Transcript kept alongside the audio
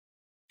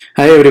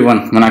Hi everyone,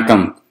 Vanakkam.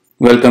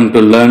 Welcome to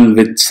Learn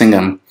with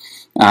Singam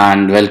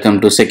and welcome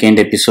to second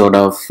episode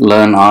of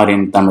Learn R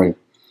in Tamil.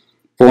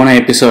 போன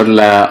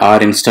எபிசோடில்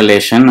R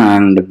installation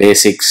and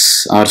basics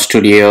R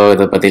studio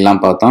இதை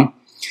பற்றிலாம் பார்த்தோம்.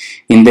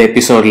 இந்த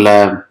எபிசோடில்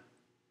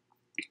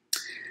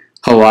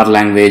how our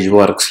language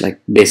works, like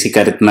basic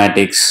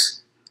arithmetics,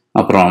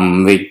 அப்புறம்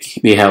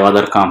we have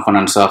other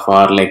components of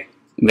R like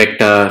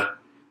vector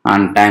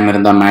and time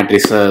இருந்தா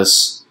matrices.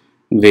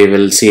 We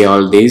will see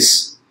all these.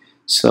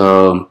 So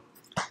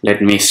let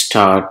me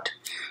start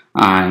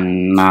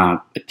and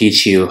teach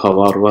you how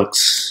R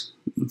works.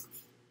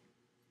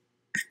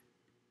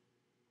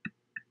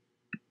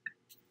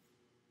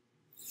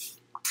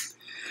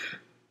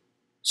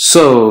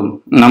 So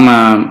நம்ம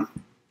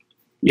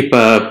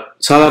இப்போ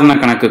சாதாரண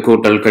கணக்கு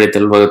கூட்டல்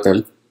கழித்தல்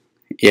வகுத்தல்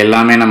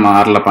எல்லாமே நம்ம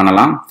ஆரில்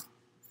பண்ணலாம்.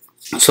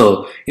 ஸோ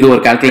இது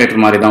ஒரு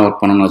கால்குலேட்டர் மாதிரி தான்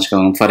ஒர்க் பண்ணணும்னு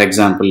வச்சுக்கோங்க. ஃபார்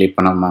எக்ஸாம்பிள்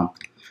இப்போ நம்ம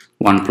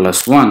 1 +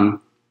 1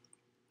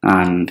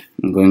 அண்ட்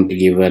கோயிங் டு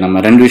கிவ் நம்ம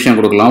ரெண்டு விஷயம்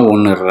கொடுக்கலாம்.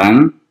 ஒன்று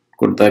ரன்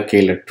கொடுத்தா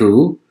கீழே 2,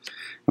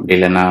 அப்படி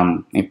இல்லைன்னா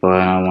இப்போ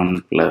 1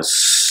 +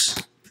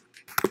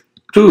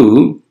 2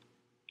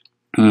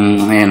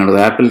 என்னோட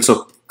apple. So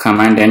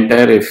command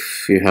enter, if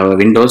you have a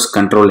Windows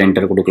control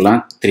enter கொடுக்கலாம்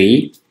 3.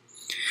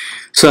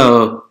 So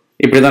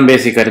இப்படி தான்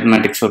basic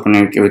arithmetic work பண்ணி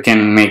we can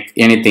make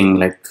anything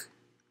like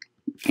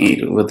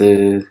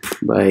 20/10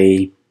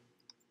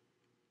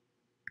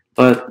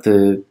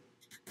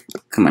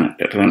 command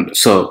enter.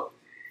 So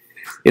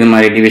இது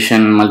மாதிரி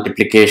division,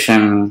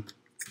 multiplication,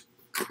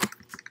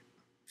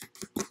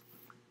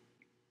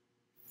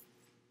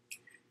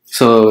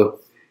 ஸோ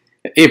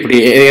இப்படி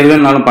எது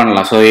வேணாலும்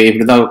பண்ணலாம். ஸோ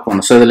இப்படி தான்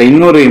போகணும். ஸோ இதில்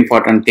இன்னொரு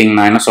இம்பார்ட்டன்ட் திங்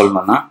நான் என்ன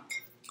சொல்லணும்னா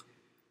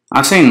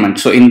அசைன்மெண்ட்.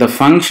 ஸோ இந்த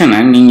ஃபங்க்ஷனை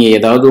நீங்கள்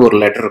ஏதாவது ஒரு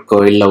லெட்டருக்கோ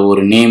இல்லை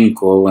ஒரு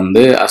நேம்க்கோ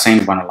வந்து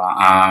அசைன் பண்ணலாம்.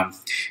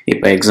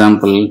 இப்போ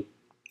எக்ஸாம்பிள்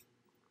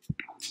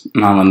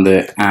நான் வந்து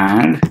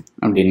ஆட்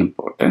அப்படின்னு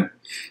போட்டு,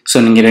 ஸோ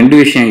நீங்கள் ரெண்டு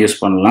விஷயம்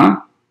யூஸ் பண்ணலாம்.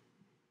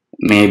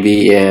 மேபி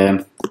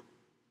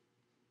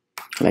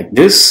லைக்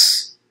திஸ்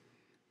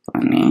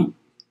பண்ணி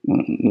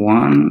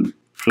 1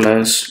 +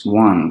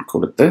 1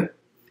 கொடுத்து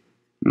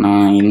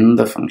நான்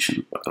இந்த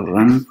ஃபங்க்ஷன்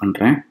ரன்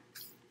பண்ணுறேன்.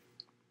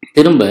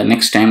 திரும்ப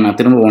நெக்ஸ்ட் டைம் நான்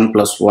திரும்ப 1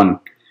 + 1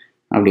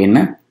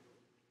 அப்படின்னு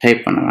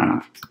டைப் பண்ண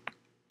வேணாம்.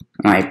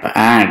 நான் இப்போ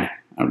ஆட்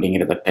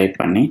அப்படிங்கிறத டைப்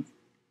பண்ணி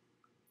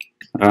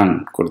ரன்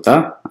கொடுத்தா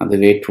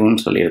அதுவே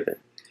ட்ரூன்னு சொல்லிடுது.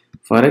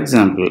 For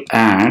example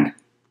add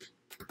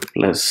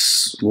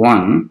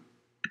 +1,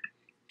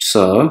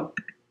 so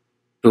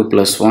 2 +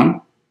 1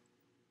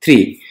 3.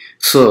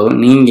 So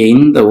நீங்கள்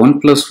இந்த 1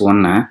 +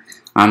 1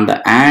 அந்த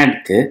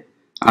ஆட்க்கு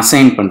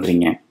அசைன்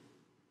பண்ணுறீங்க.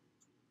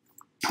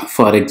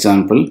 For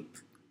example,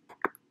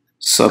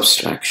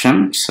 subtraction,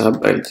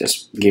 I'll just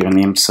give a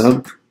name sub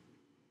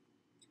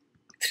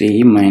 3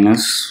 -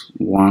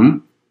 1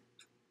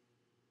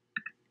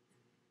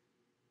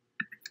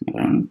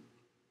 and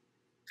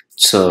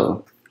so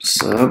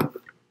sub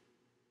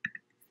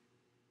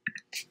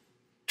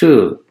 2,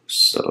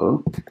 so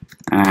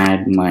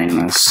add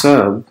minus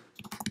sub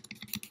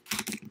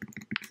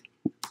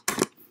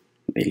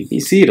will be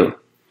 0.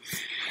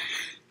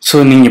 So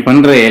நீங்கள்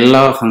பண்ணுற எல்லா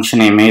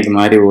ஃபங்க்ஷனையுமே இது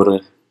மாதிரி ஒரு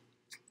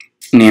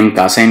நேம்க்கு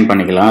அசைன்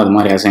பண்ணிக்கலாம். அது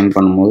மாதிரி அசைன்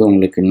பண்ணும்போது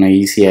உங்களுக்கு இன்னும்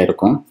ஈஸியாக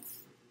இருக்கும்.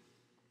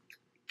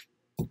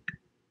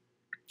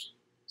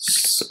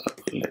 So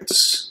let's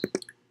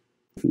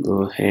go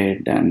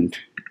ahead and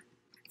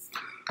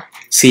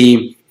see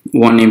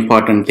one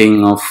important thing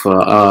of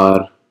our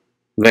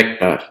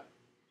vector.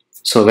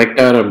 So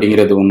vector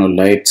அப்படிங்கிறது ஒன்றும்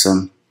இல்லை, it's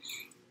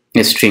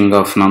a string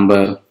of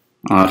number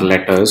or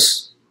letters.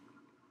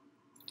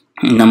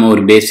 நம்ம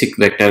ஒரு பேசிக்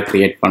வெக்டர்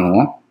கிரியேட்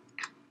பண்ணுவோம்.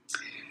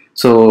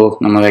 ஸோ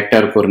நம்ம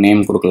வெக்டருக்கு ஒரு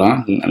நேம் கொடுக்கலாம்.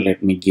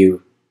 Let me give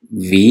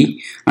we.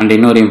 And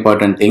இன்னொரு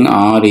important thing,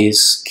 R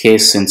his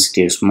case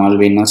sensitive. Small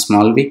வின்னா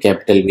small we,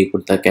 capital we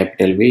கொடுத்தா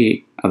கேபிட்டல் வி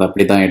அது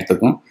அப்படி தான்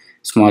எடுத்துக்கும்.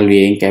 ஸ்மால்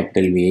வியையும்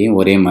கேபிட்டல் வியையும்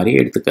ஒரே மாதிரி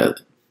எடுத்துக்காது.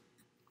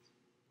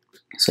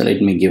 So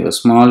let me give a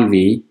small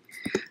we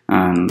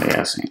and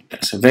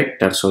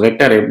vector. So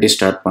vector எப்படி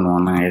start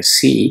பண்ணுவோம்னா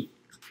சி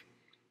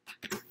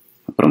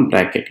அப்புறம்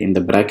ப்ராக்கெட். இந்த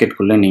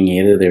ப்ராக்கெட்டுக்குள்ளே நீங்கள்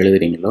எது எது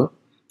எழுதுறீங்களோ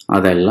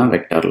அதெல்லாம்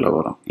வெக்டரில்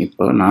வரும்.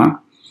 இப்போ நான்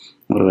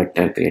ஒரு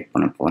வெக்டர் கிரியேட்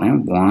பண்ண போகிறேன்.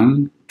 1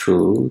 2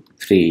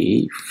 3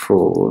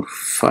 4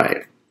 5.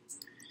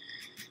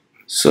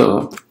 ஸோ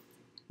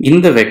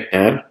இந்த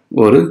வெக்டர்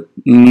ஒரு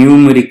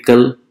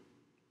numerical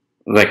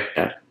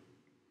vector.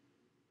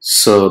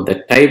 So the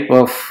type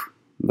of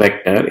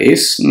vector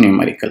is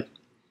numerical.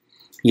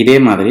 இதே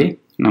மாதிரி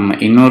நம்ம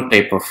இன்னொரு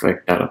டைப் ஆஃப்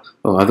வெக்டர்.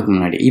 அதுக்கு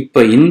முன்னாடி இப்போ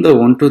இந்த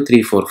 1 2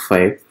 3 4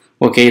 5,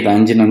 ஓகே இது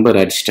 5 நம்பர்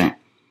அடிச்சிட்டேன்.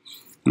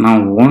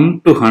 நான் 1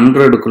 to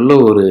 100க்குள்ளே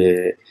ஒரு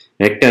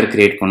வெக்டர்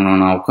கிரியேட் பண்ணணும்.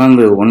 நான்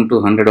உட்காந்து 1 to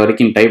 100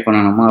 வரைக்கும் டைப்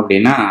பண்ணணுமா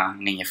அப்படின்னா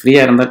நீங்கள்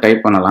ஃப்ரீயாக இருந்தால்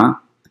டைப் பண்ணலாம்,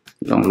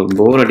 இல்லை உங்களுக்கு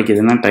போர்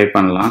அடிக்குதுன்னா டைப்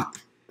பண்ணலாம்.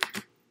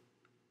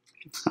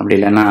 அப்படி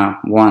இல்லைன்னா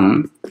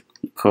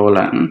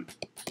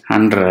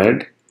 1:100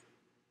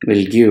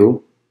 will give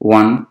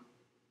 1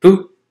 to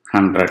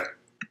 100.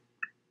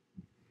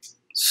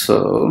 So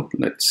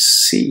let's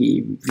see,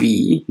 v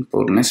இப்போ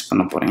ஒரு நெக்ஸ்ட்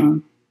பண்ண போகிறேன்.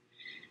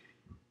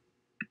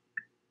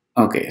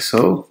 Okay, so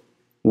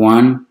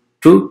 1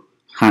 to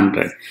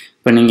 100.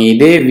 இப்போ நீங்கள்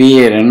இதே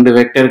v-ஐ ரெண்டு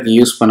வெக்டருக்கு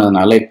யூஸ்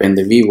பண்ணதுனால இப்போ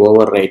இந்த v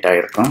ஓவர் ரைட்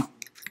ஆகிருக்கும்.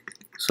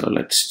 So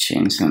let's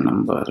change the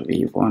number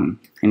v1.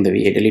 இந்த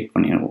v-ஐ delete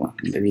பண்ணிடுவோம்.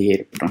 இந்த v-ஐ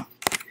இருக்கட்டும்,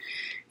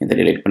 இதை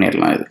delete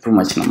பண்ணிடலாம், இது too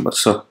much number.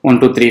 So 1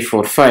 2 3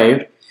 4 5.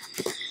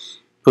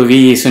 இப்போ v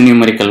is a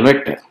numerical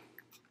vector.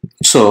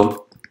 So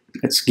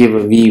let's give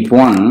a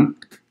v1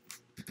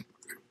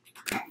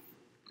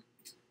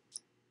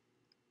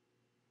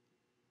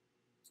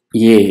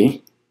 a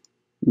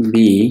b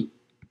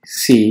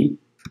c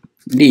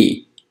d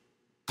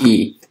e.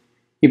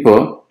 இப்போ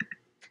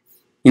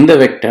இந்த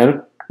வெக்டர்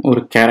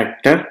ஒரு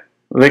கேரக்டர்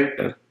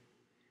வெக்டர்.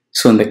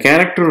 ஸோ இந்த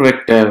கேரக்டர்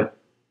வெக்டர்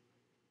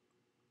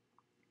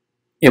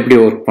எப்படி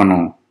ஒர்க்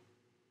பண்ணும்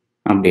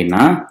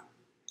அப்படின்னா,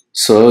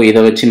 ஸோ இதை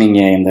வச்சு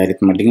நீங்கள் இந்த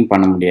அரித்மெட்டிக்கும்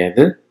பண்ண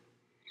முடியாது.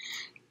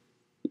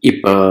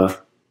 இப்போ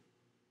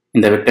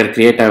இந்த வெக்டர்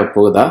கிரியேட் ஆக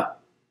போகுதா?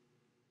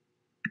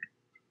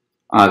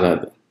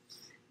 ஆகாது.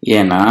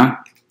 ஏன்னா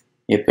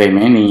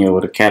எப்பயுமே நீங்கள்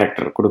ஒரு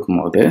கேரக்டர்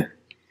கொடுக்கும்போது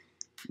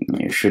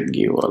you should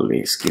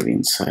always give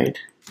inside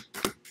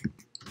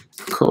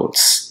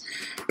quotes.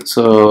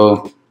 So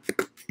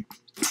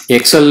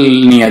XL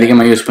நீங்கள்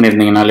அதிகமாக யூஸ்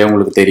பண்ணியிருந்தீங்கனாலே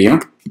உங்களுக்கு தெரியும்,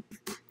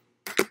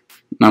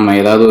 நம்ம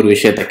ஏதாவது ஒரு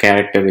விஷயத்தை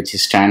கேரக்டர்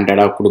வச்சு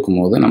ஸ்டாண்டர்டாக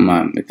கொடுக்கும்போது நம்ம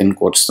வித்தின்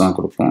கோட்ஸ் தான்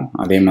கொடுப்போம்.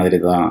 அதே மாதிரி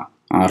தான்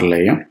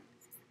ஆர்லையும்.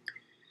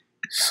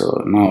 So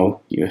now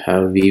you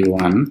have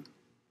v1,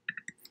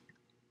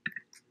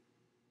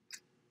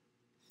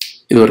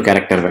 இது ஒரு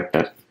கேரக்டர்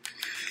வெக்டர்.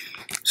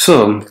 ஸோ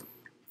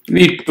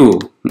v2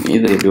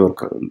 இது எப்படி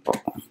ஒர்க் ஆகுதுன்னு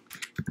பார்ப்போம்.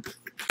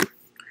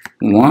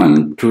 1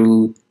 2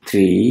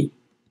 3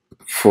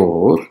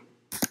 4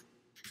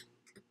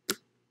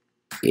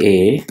 a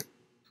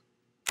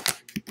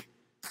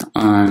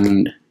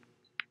and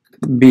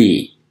b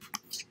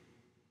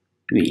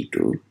v2.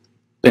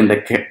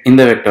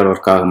 இந்த வெக்டர்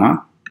ஒர்க் ஆகுமா?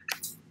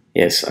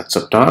 எஸ்,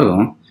 அக்செப்ட்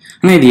ஆகும்.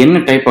 ஆனால் இது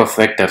என்ன டைப் ஆஃப்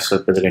வெக்டர்? ஸோ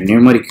இப்போ இதில்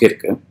நியூமரிக்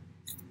இருக்கு,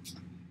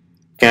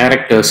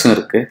 கேரக்டர்ஸும்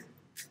இருக்கு.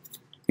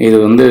 இது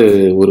வந்து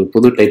ஒரு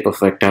புது டைப்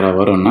ஆஃப் வெக்டராக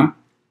வரும்னா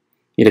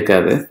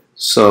இருக்காது.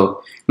 ஸோ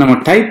நம்ம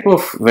டைப்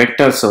ஆஃப்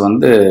வெக்டர்ஸை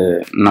வந்து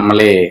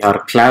நம்மளே, ஆர்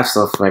கிளாஸ்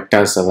ஆஃப்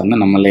வெக்டர்ஸை வந்து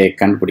நம்மளே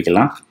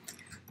கண்டுபிடிக்கலாம்.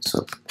 ஸோ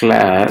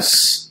கிளாஸ்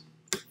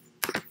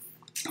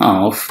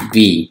ஆஃப் v,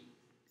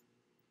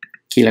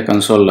 கீழே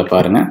கன்சோலில்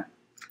பாருங்கள்,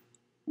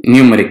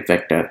 நியூமரிக்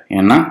வெக்டர்,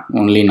 ஏன்னா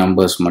ஒன்லி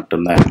நம்பர்ஸ்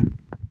மட்டும்தான்.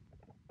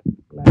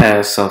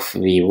 Class of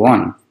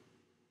v1,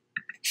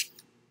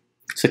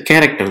 so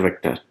character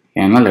vector,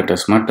 ஏன்னா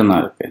லெட்டர்ஸ்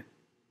மட்டும்தான் இருக்கு.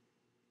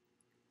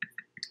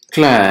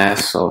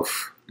 Class of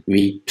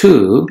v2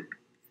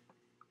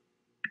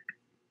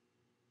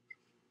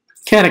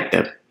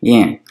 character.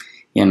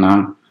 ஏன்னா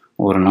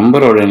ஒரு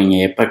நம்பரோட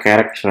நீங்கள் எப்போ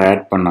கேரக்டர்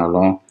ஆட்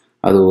பண்ணாலும்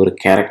அது ஒரு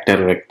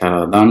கேரக்டர்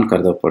வெக்டராக தான்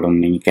கருதப்படும்.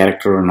 நீங்கள்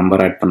கேரக்டரோட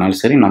நம்பர் ஆட்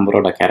பண்ணாலும் சரி,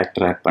 நம்பரோட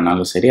கேரக்டர் ஆட்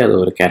பண்ணாலும் சரி, அது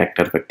ஒரு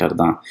கேரக்டர் வெக்டர்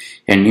தான்.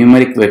 A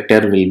numeric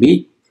vector will be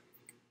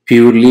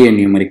purely a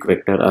numeric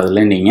vector.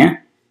 அதில் நீங்கள்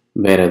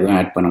வேறு எதுவும்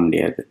ஆட் பண்ண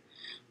முடியாது.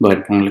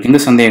 பட் உங்களுக்கு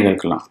இந்த சந்தேகம்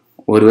இருக்கலாம்,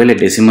 ஒருவேளை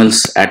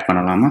டெசிமல்ஸ் ஆட்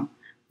பண்ணலாமா?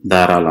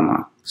 தாராளமா.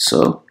 So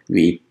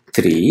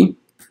v3,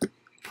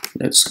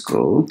 let's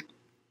go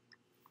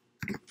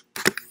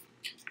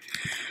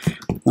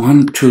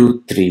 1 2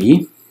 3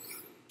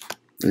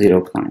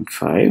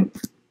 0.5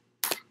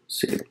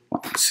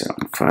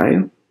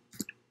 0.75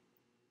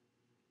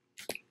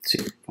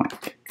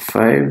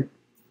 0.85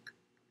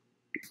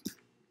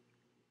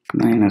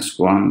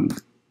 -1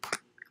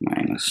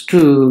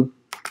 -2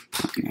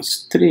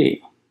 -3.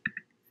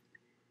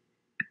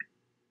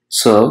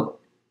 So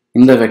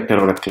இந்த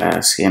வெக்டரோட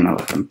கிளாஸ் என்ன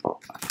வருதுன்னு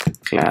பார்ப்போம்.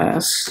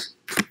 Class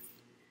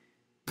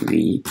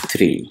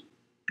v3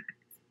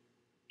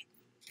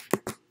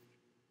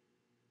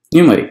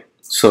 numeric.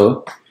 So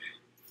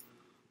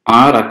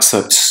R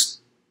accepts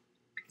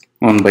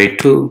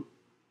 1/2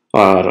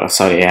 or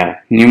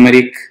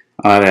numeric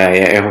or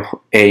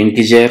a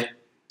integer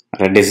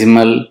or a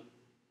decimal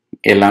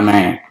எல்லாமே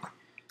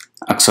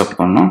அக்செப்ட்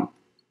பண்ணும்.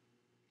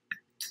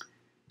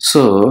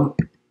 ஸோ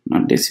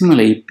நான்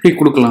டெசிமலை இப்படி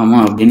கொடுக்கலாமா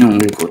அப்படின்னு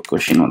உங்களுக்கு ஒரு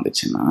கொஷின்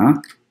வந்துச்சுன்னா,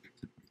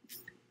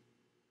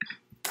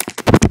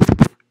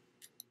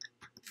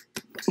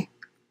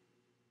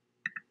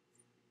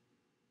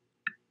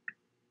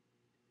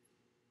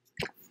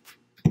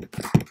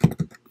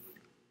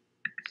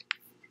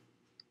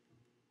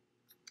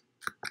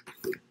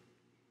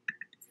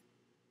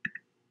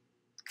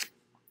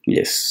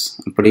 எஸ்,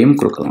 அப்படியும்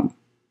கொடுக்கலாம்.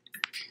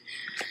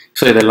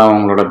 ஸோ இதெல்லாம்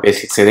உங்களோட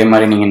பேசிக்ஸ். இதே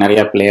மாதிரி நீங்கள்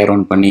நிறையா பிளேயர்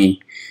ரவுண்ட் பண்ணி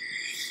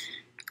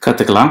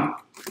கற்றுக்கலாம்.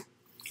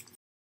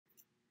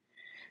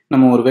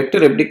 நம்ம ஒரு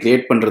வெக்டர் எப்படி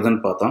கிரியேட்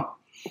பண்ணுறதுன்னு பார்த்தோம்.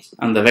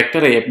 அந்த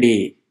வெக்டரை எப்படி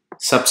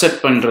சப்செட்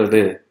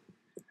பண்ணுறது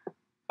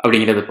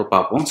அப்படிங்கிறத இப்போ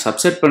பார்ப்போம்.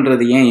 சப்செட்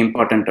பண்ணுறது ஏன்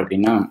இம்பார்ட்டண்ட்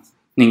அப்படின்னா,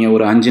 நீங்கள்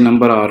ஒரு 5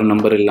 நம்பர் 6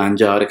 நம்பர் இல்லை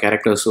 5-6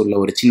 கேரக்டர்ஸ் உள்ள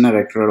ஒரு சின்ன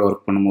வெக்டரோட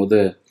ஒர்க் பண்ணும்போது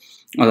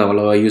அது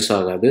அவ்வளோவா யூஸ்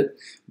ஆகாது.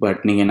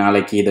 பட் நீங்கள்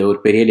நாளைக்கு இதை ஒரு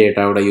பெரிய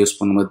டேட்டாவோட யூஸ்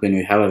பண்ணும்போது, when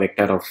you have a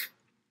vector of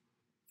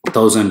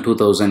 1000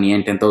 2000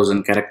 ஏன்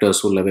 10,000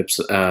 கேரக்டர்ஸ் உள்ள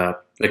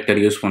வெக்டர்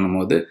யூஸ்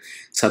பண்ணும்போது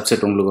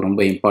சப்செட் உங்களுக்கு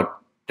ரொம்ப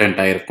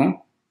இம்பார்ட்டண்ட்டாக இருக்கும்.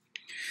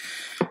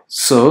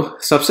 So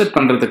subset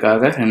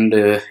பண்றதுக்காக ரெண்டு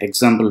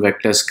example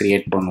vectors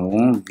create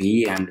பண்ணுவோம், v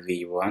and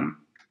v1.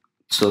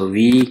 So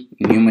v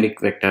numeric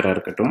vector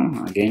இருக்கட்டும்.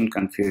 Again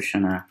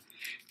confusion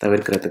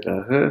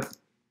தவிர்க்கிறதுக்காக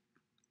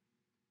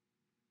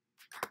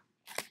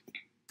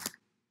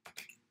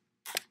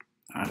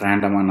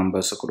random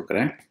numbers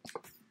கொடுக்கிறேன்.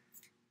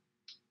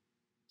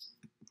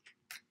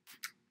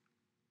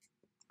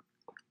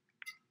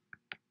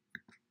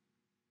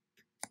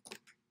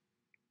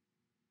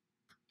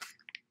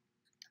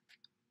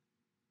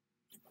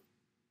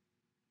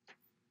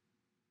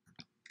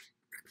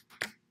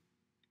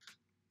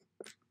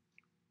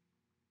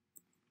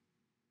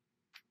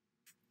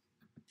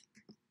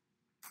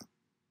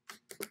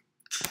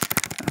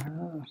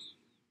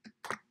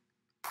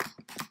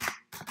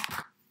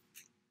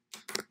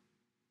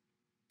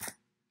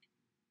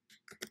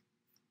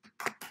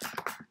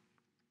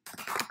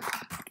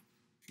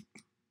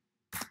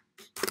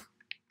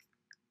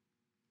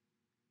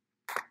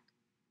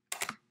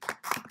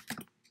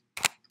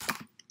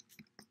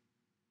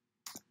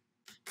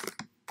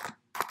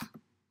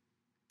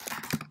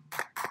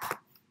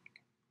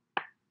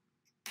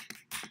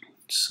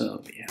 So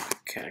we have a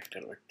character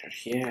vector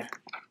here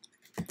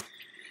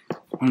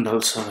and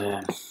also a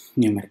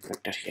numeric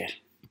vector here.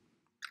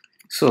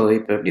 So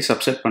இப்போ எப்படி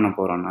சப்செட் பண்ண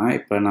போறோம்னா,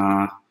 இப்போ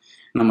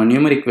நம்ம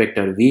numeric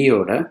vector v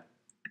ஓட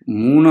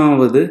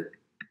மூணாவது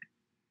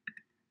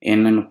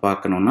என்னன்னு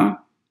பார்க்கணும்னா,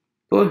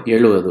 இப்போ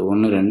 70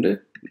 1 2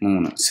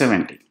 3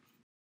 70.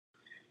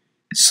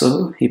 So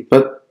இப்போ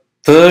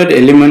third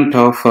element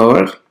of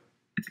our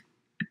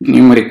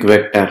numeric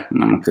vector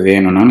நமக்கு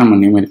வேணும்னா, நம்ம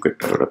numeric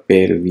vector ஓட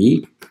பேர் v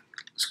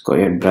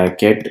square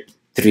bracket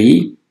 3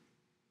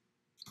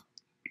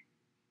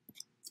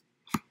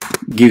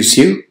 gives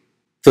you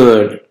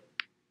third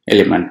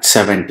element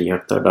 70 or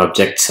third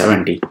object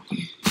 70.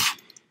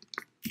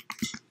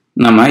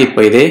 நம்ம இப்போ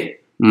இதே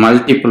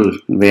multiple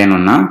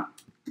வேணும்னா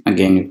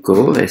again you go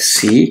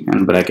c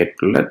and bracket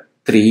குள்ள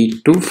 3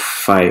 to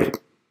 5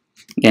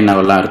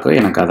 என்னவெல்லாம் இருக்கோ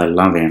எனக்கு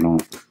அதெல்லாம்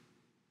வேணும்.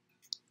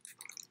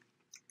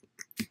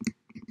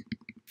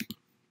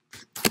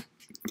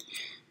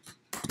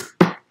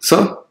 So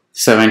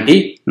 70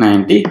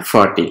 90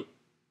 40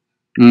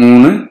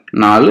 3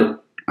 4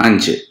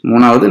 5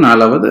 மூணாவது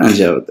நாலாவது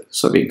அஞ்சாவது.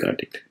 So we got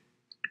it.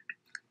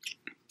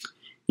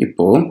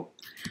 இப்போ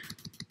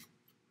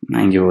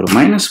நான் இங்கே ஒரு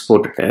மைனஸ்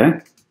போட்டுட்டு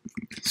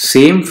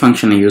சேம்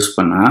ஃபங்க்ஷனை யூஸ்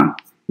பண்ணா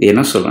இது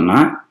என்ன சொல்லணும்னா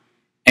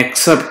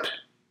except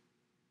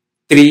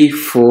 3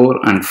 4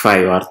 and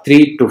 5 or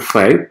 3 to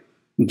 5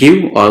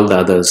 give all the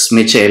others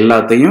மிச்ச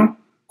எல்லாத்தையும்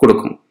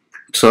கொடுக்கும்.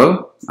 So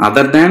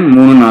other than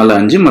 3 4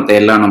 5 மற்ற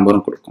எல்லா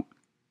நம்பரும் கொடுக்கும்.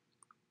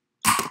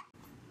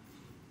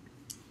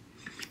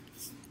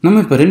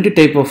 நம்ம இப்போ ரெண்டு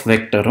டைப் ஆஃப்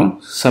வெக்டரும்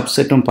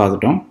சப்செட்டும்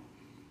பார்த்துட்டோம்.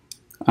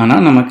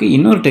 ஆனால் நமக்கு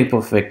இன்னொரு டைப்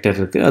ஆஃப் வெக்டர்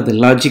இருக்குது, அது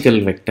லாஜிக்கல்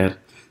வெக்டர்.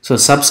 ஸோ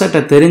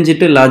சப்செட்டை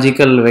தெரிஞ்சுட்டு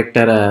லாஜிக்கல்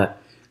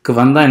வெக்டருக்கு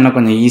வந்தால் இன்னும்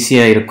கொஞ்சம்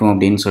ஈஸியாக இருக்கும்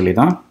அப்படின்னு சொல்லி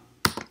தான்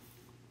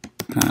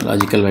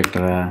லாஜிக்கல்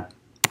வெக்டரை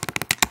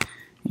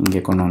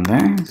இங்கே கொண்டு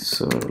வந்தேன்.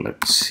 So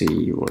let's see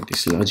what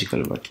is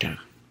logical vector.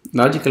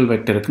 Logical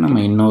வெக்டருக்கு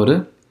நம்ம இன்னொரு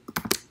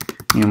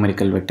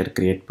நியூமெரிக்கல் வெக்டர்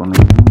கிரியேட்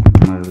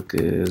பண்ணுவோம்.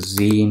 அதுக்கு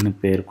ஜீன்னு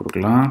பேர்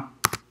கொடுக்கலாம்.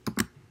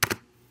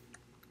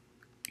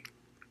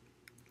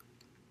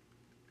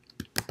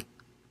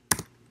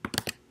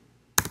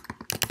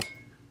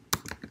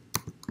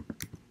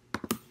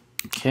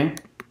 Okay.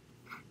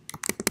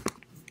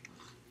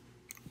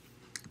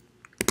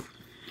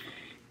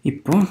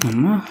 இப்போ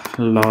நம்ம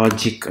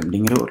லாஜிக்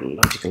அப்படிங்கிற ஒரு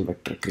லாஜிக்கல்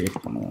வெக்டர் கிரியேட்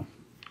பண்ணுவோம்.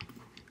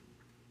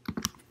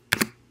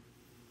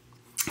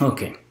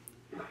 Okay,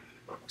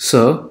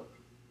 so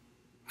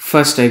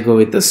first I go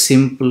with a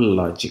simple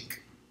logic.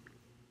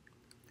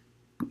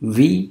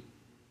 We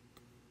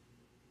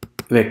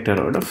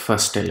வெக்டரோட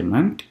first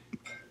element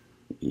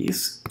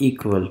is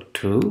equal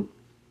to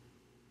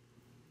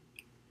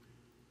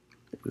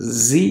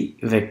z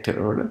vector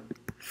order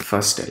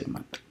first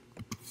element.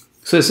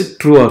 So is it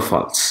true or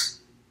false?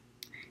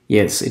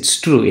 Yes, it's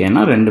true.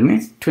 ஏன்னா ரெண்டுமே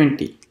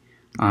 20.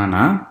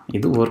 ஆனால்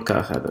இது work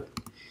ஆகாது.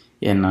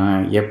 ஏன்னா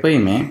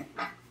எப்பயுமே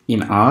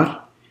in R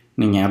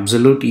நீங்கள்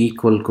absolute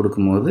equal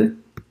கொடுக்கும்போது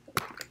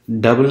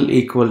double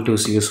equal to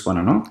use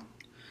பண்ணணும்.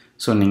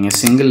 ஸோ நீங்கள்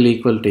single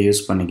equal to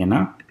யூஸ்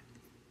பண்ணிங்கன்னா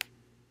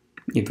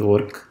இது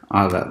ஒர்க்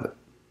ஆகாது.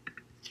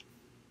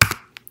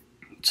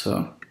 ஸோ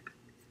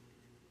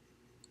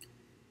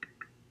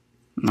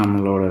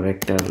நம்மளோட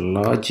வெக்டர்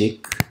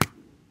லாஜிக்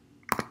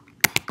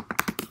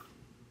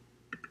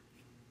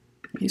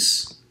இஸ்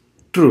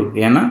ட்ரூ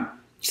ஏன்னா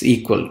இட்ஸ்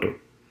ஈக்குவல் டு.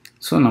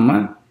 ஸோ நம்ம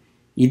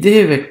இதே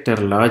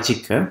வெக்டர்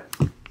லாஜிக்கை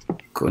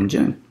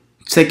கொஞ்சம்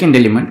செகண்ட்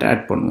எலிமெண்ட்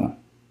ஆட் பண்ணுவோம்.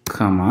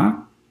 Comma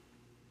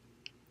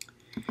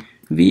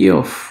v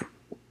of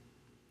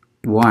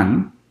 1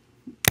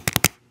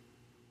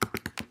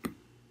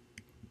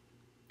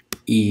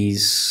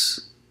 is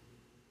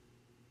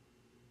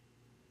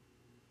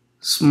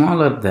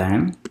smaller than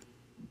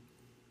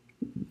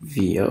z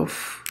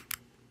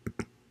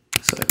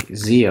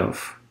of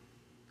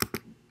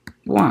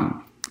 1.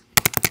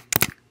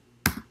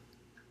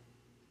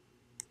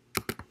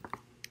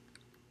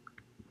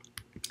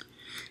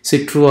 Is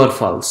it true or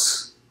false?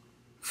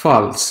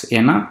 False.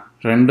 ஏன்னா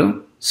ரெண்டும்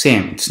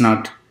same. It's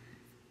not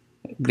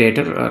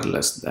greater or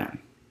less than.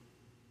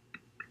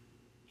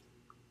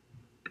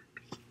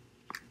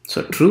 So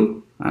true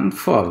and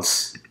false.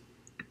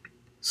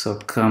 So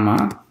comma,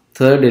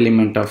 third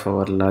element of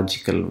our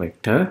logical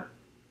vector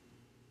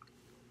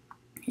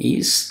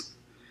is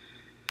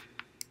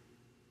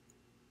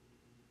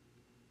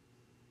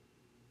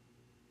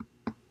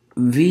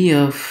v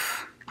of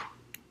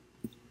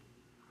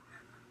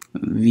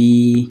v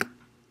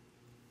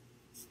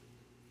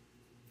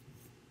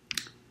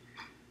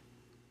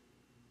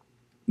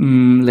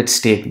let's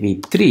take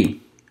v3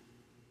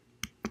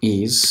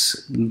 is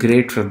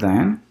greater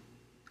than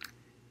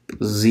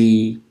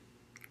z3.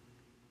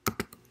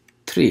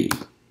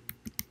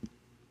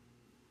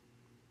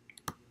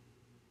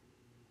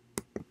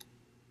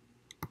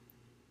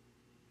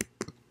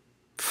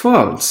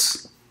 False.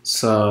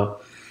 So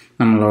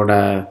நம்மளோட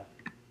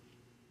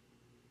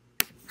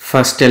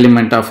first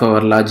element of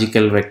our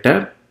logical vector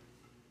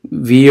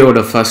v ஓட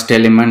first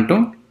element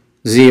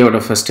z ஓட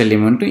first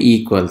element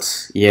equals.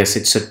 Yes,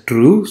 it's a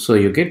true, so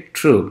you get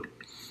true.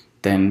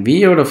 Then v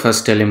ஓட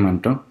first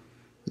element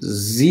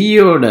z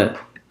ஓட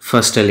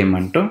first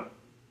element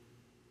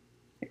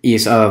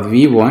is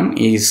v1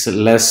 is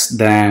less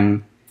than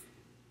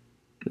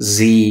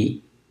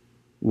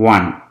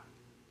z1.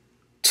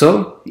 So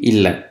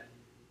illa.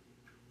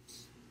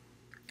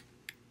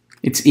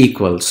 It's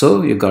equal, so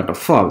you got a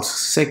false.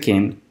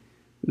 Second,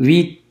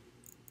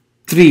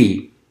 v3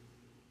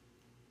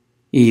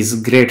 is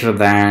greater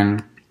than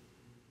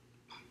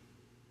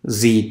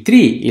z3.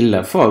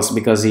 Illa, false,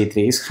 because z3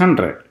 is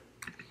 100.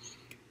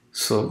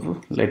 So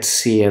let's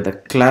see the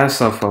class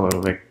of our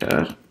vector.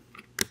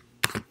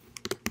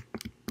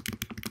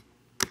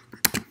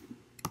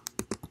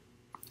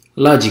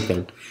 Logical.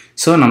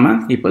 So nama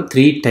ipo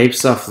 3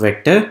 types of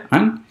vector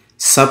and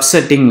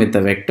subsetting with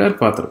the vector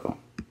பார்த்திருக்கோம்.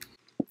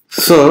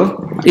 So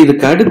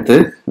இதுக்கு அடுத்து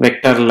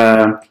வெக்டர்ல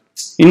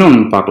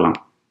இன்னொன்னு பார்க்கலாம்.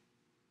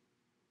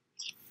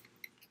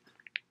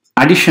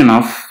 Addition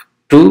of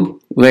two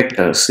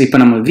vectors. இப்போ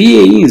நம்ம v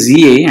ஐயும் z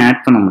ஐயும்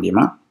add பண்ண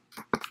முடியுமா?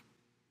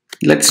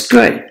 Let's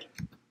try.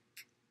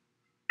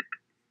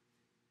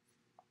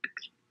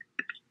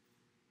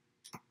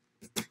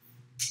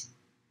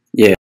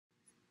 Yeah.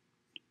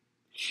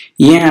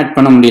 ஏன் ஆட்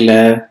பண்ண முடியல?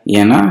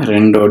 ஏன்னா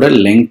ரெண்டோட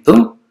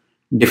லெங்த்தும்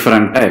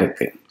டிஃபரண்டா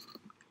இருக்கு.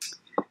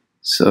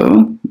 So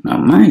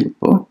நம்ம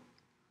இப்போ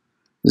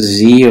z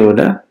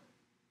ஓட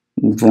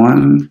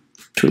 1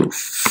 to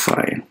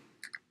 5.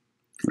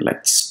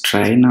 Let's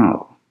try now.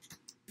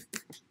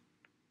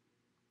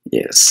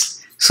 Yes.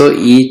 So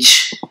each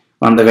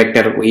on the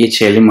vector, each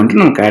element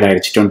நமக்கு add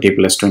ஆயிடுச்சு. 20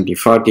 plus 20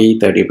 40,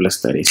 30 plus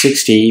 30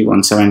 60,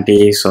 170.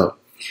 So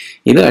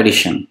இது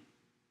addition.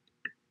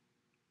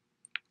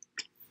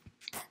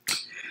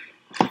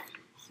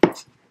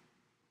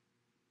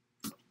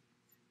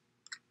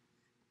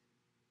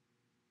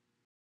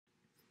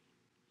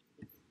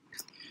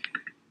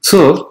 So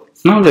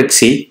now let's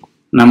see,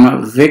 நம்ம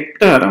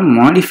vector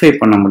modify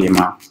பண்ண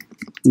முடியுமா?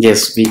 Yes,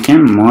 we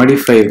can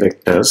modify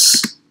vectors.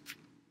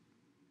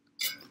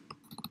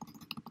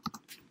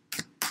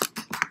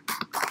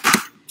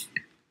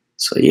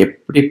 So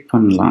எப்படி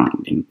பண்ணலாம்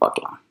அப்படின்னு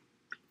பார்க்கலாம்.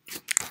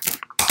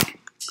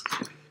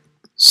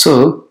 So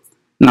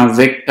நான்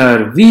vector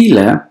v ல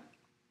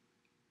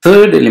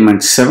third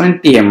element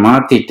 70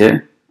 மாத்திட்டு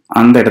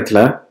அந்த இடத்துல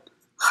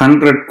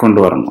 100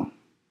 கொண்டு வரணும்.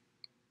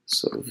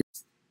 So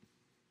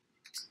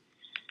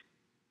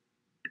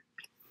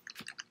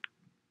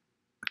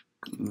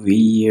v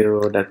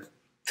ஓட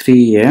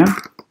 3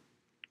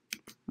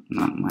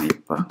 நம்ம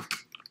இப்போ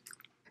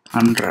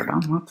 100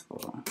 மாத்த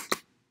போறோம்.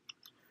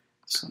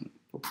 So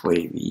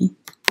போய் v.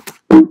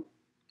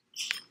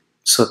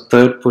 So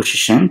third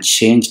position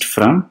changed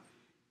from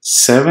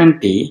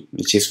 70,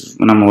 which is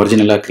நம்ம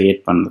ஒரிஜினலா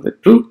கிரியேட் பண்ணது,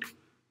 to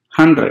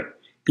 100.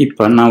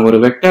 இப்போ நான் ஒரு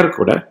வெக்டர்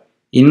கூட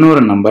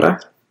இன்னொரு நம்பரை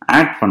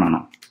ஆட்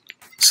பண்ணணும்.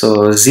 ஸோ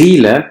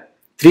z-ல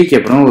 3க்கு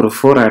அப்புறம் ஒரு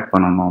 4 ஆட்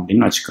பண்ணணும்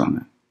அப்படின்னு வச்சுக்கோங்க.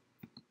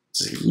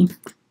 z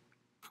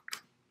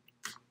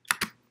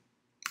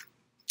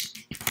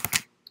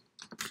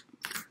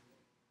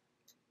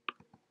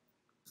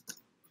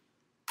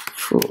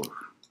 4.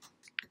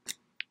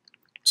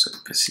 ஸோ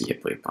இப்போ c-யை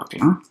போய்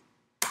பார்க்கலாம்.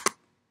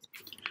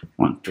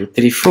 1 2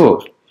 3 4.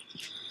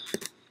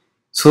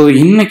 ஸோ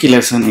இன்னைக்கு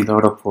லெசன்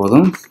இதோட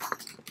போதும்.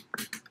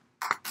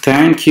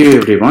 Thank you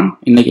every one.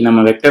 இன்னைக்கு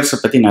நம்ம வெக்டர்ஸை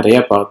பற்றி நிறையா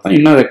பார்த்தோம்.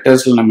 இன்னும்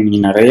வெக்டர்ஸில் நம்ம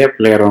இன்னைக்கு நிறைய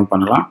ப்ளே அரவுண்ட்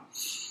பண்ணலாம்.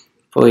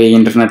 போய்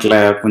இன்டர்நெட்டில்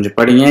கொஞ்சம்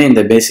படிங்க,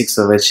 இந்த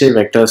பேசிக்ஸை வச்சு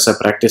வெக்டர்ஸை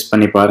ப்ராக்டிஸ்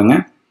பண்ணி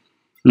பாருங்கள்.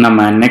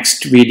 நம்ம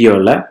நெக்ஸ்ட்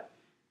வீடியோவில்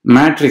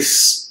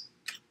மேட்ரிக்ஸ்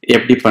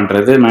எப்படி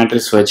பண்ணுறது,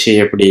 மேட்ரிக்ஸ் வச்சு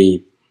எப்படி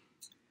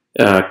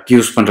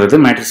யூஸ் பண்ணுறது,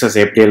 மேட்ரிக்ஸஸ்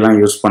எப்படியெல்லாம்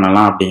யூஸ்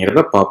பண்ணலாம்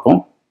அப்படிங்கிறத பார்ப்போம்.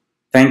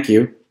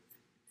 Thank you.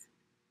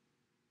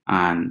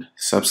 And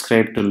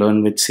subscribe to learn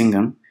with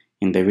சிங்கம்.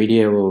 இந்த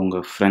வீடியோவை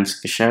உங்கள்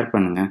ஃப்ரெண்ட்ஸ்க்கு ஷேர்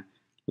பண்ணுங்கள்,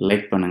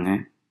 லைக் பண்ணுங்கள்,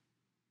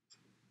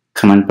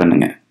 கமெண்ட்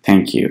பண்ணுங்கள்.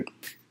 தேங்க்யூ.